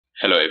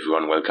Hello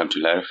everyone, welcome to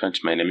Laravel.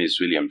 My name is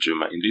William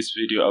Juma. In this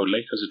video, I would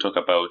like us to talk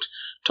about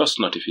toast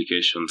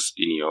notifications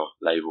in your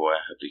Livewire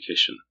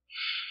application.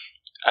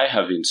 I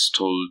have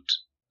installed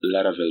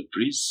Laravel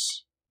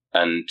Breeze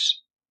and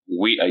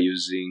we are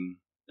using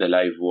the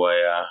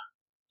Livewire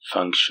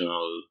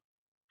functional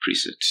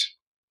preset.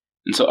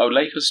 And so I would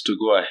like us to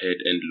go ahead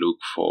and look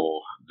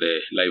for the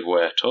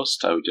Livewire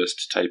toast. I will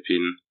just type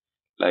in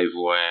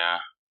Livewire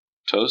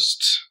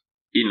toast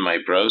in my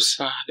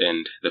browser,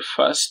 and the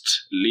first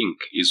link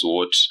is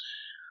what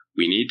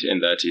we need,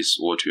 and that is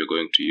what we are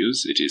going to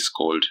use. It is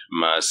called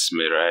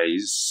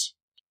Mesmerize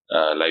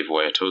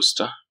Livewire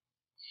Toaster.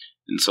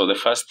 And so the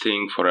first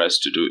thing for us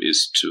to do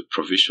is to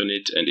provision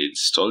it and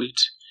install it.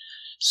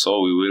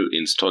 So we will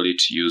install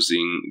it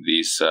using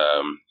this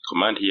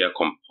command here,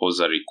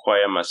 composer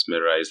require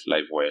Mesmerize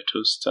Livewire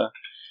Toaster.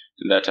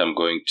 And that I'm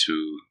going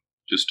to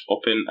just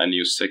open a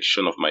new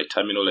section of my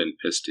terminal and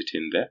paste it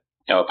in there.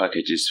 Our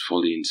package is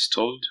fully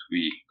installed.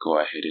 We go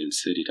ahead and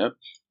set it up.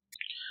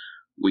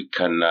 We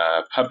can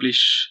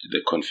publish the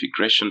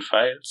configuration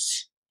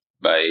files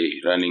by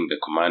running the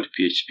command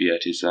php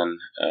artisan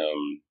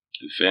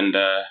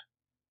vendor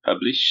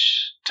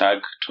publish tag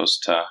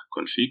toaster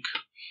config.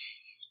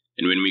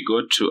 And when we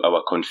go to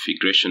our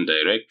configuration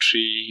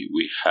directory,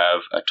 we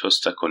have a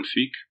toaster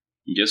config.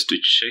 Just to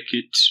check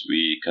it,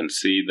 we can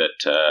see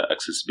that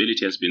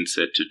accessibility has been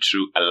set to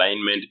true,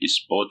 alignment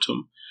is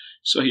bottom.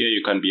 So here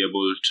you can be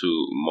able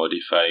to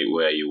modify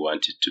where you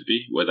want it to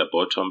be, whether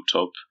bottom,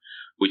 top,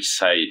 which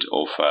side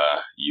of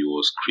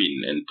your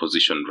screen, and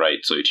position right.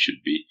 So it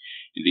should be,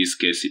 in this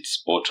case,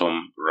 it's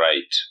bottom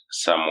right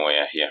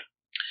somewhere here.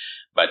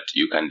 But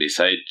you can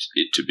decide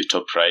it to be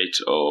top right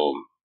or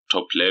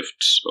top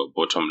left or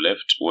bottom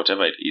left,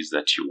 whatever it is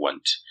that you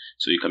want.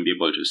 So you can be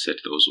able to set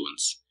those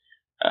ones.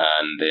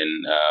 And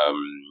then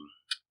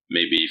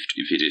maybe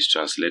if it is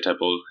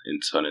translatable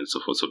and so on and so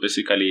forth. So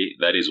basically,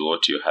 that is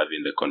what you have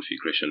in the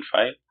configuration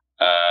file.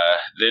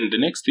 Then the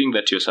next thing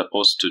that you're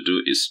supposed to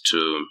do is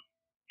to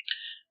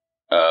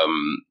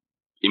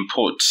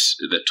import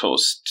the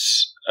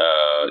toast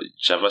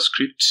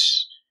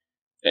JavaScript.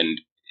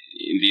 And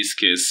in this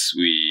case,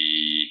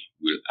 we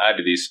will add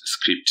this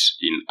script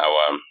in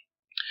our,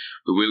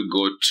 we will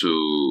go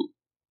to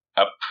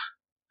app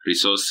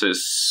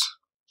resources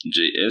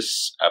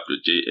JS,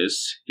 app.js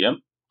here.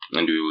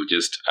 And we will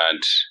just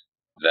add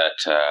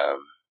that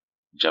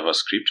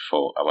JavaScript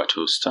for our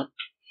toaster.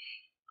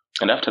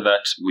 And after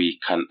that, we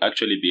can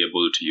actually be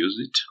able to use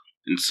it.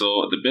 And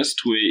so the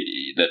best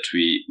way that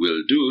we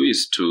will do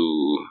is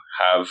to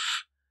have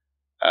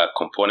a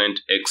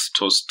component x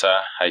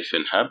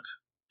toaster-hub,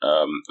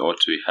 what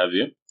we have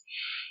here.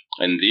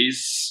 And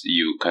this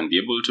you can be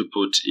able to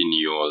put in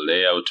your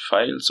layout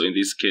file. So in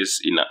this case,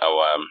 in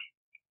our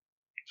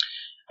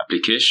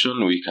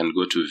application, we can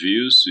go to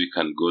views, we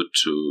can go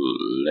to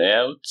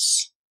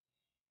layouts,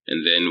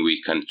 and then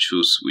we can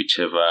choose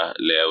whichever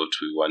layout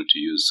we want to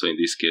use. So in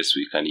this case,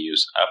 we can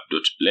use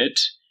app.blade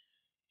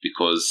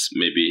because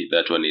maybe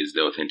that one is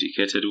the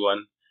authenticated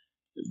one,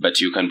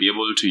 but you can be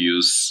able to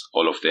use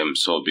all of them.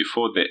 So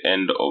before the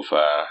end of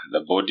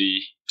the body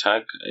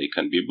tag, I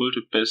can be able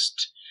to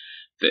paste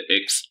the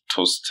X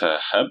toaster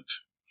hub.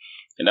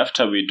 And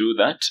after we do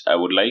that, I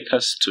would like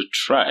us to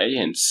try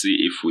and see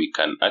if we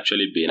can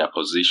actually be in a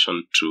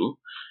position to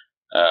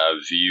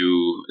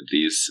view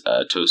this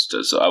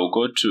toaster. So I'll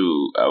go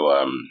to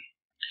our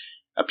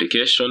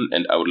application,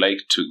 and I would like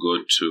to go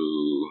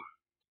to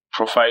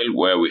profile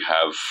where we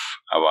have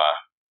our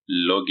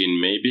login,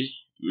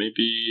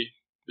 maybe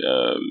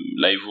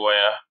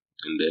Livewire,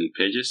 and then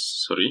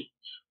pages. Sorry,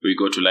 we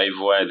go to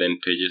Livewire, then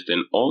pages,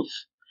 then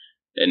auth.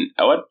 And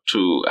I want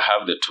to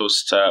have the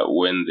toaster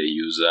when the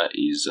user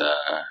is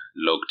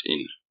logged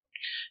in.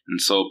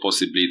 And so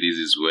possibly this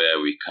is where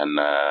we can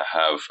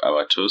have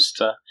our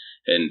toaster.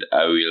 And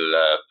I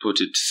will put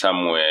it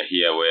somewhere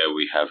here where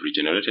we have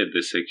regenerated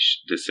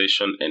the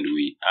session and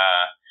we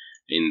are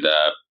in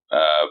the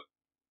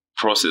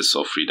process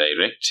of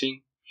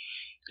redirecting.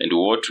 And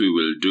what we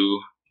will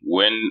do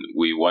when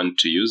we want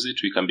to use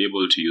it, we can be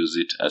able to use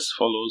it as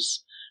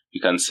follows. We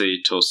can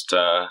say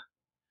toaster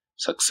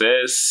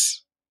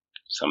success,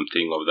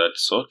 something of that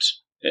sort,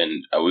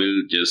 and I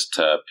will just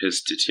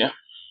paste it here.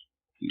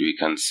 And we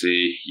can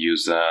say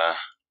user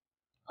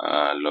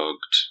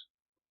logged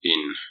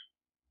in,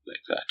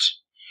 like that.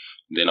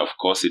 Then of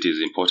course it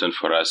is important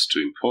for us to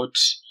import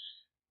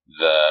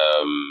the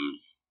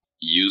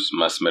use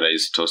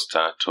Mesmerize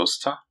toaster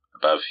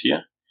above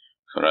here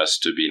for us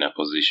to be in a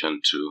position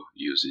to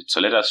use it.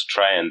 So let us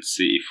try and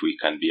see if we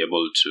can be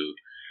able to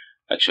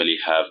actually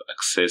have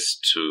access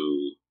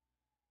to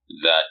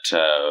that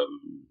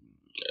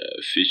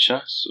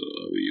feature. So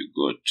you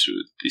go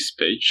to this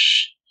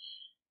page,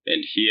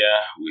 and here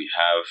we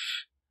have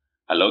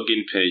a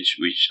login page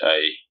which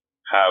I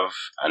have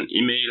an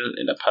email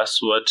and a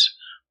password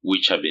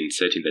which have been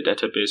set in the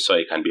database, so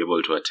I can be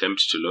able to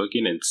attempt to log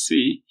in and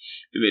see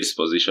if it is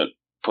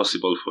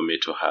possible for me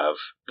to have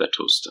the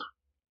toaster.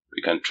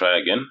 We can try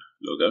again,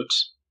 log out,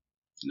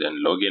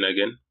 then log in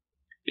again.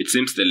 It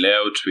seems the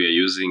layout we are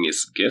using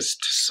is guest,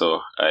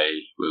 so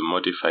I will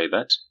modify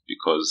that,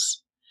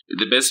 because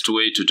the best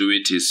way to do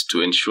it is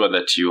to ensure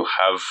that you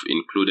have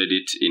included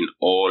it in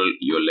all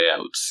your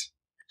layouts.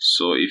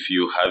 So if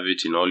you have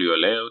it in all your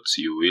layouts,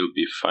 you will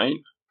be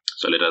fine.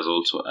 So let us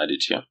also add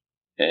it here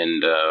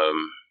and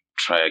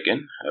try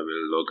again. I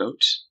will log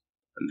out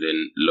and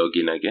then log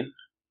in again.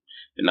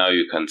 And now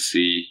you can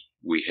see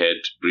we had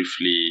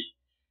briefly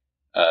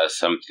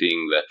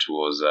something that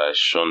was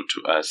shown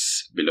to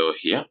us below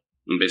here.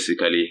 And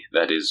basically,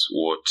 that is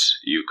what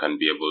you can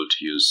be able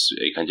to use.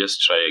 You can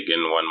just try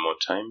again one more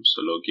time.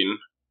 So log in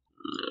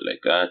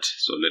like that.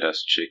 So let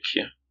us check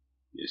here.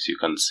 Yes, you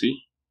can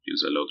see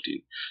user logged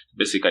in.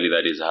 Basically,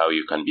 that is how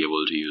you can be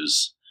able to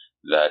use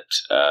that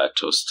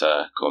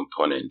toaster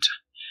component.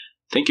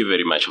 Thank you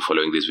very much for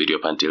following this video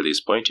up until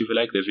this point. If you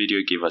like the video,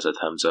 give us a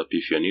thumbs up.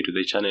 If you're new to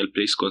the channel,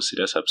 please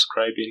consider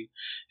subscribing.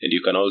 And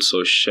you can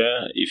also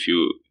share if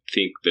you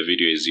think the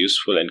video is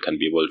useful and can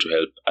be able to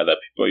help other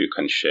people. You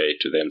can share it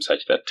to them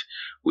such that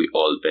we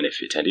all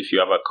benefit. And if you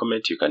have a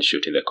comment, you can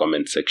shoot in the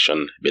comment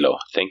section below.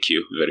 Thank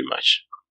you very much.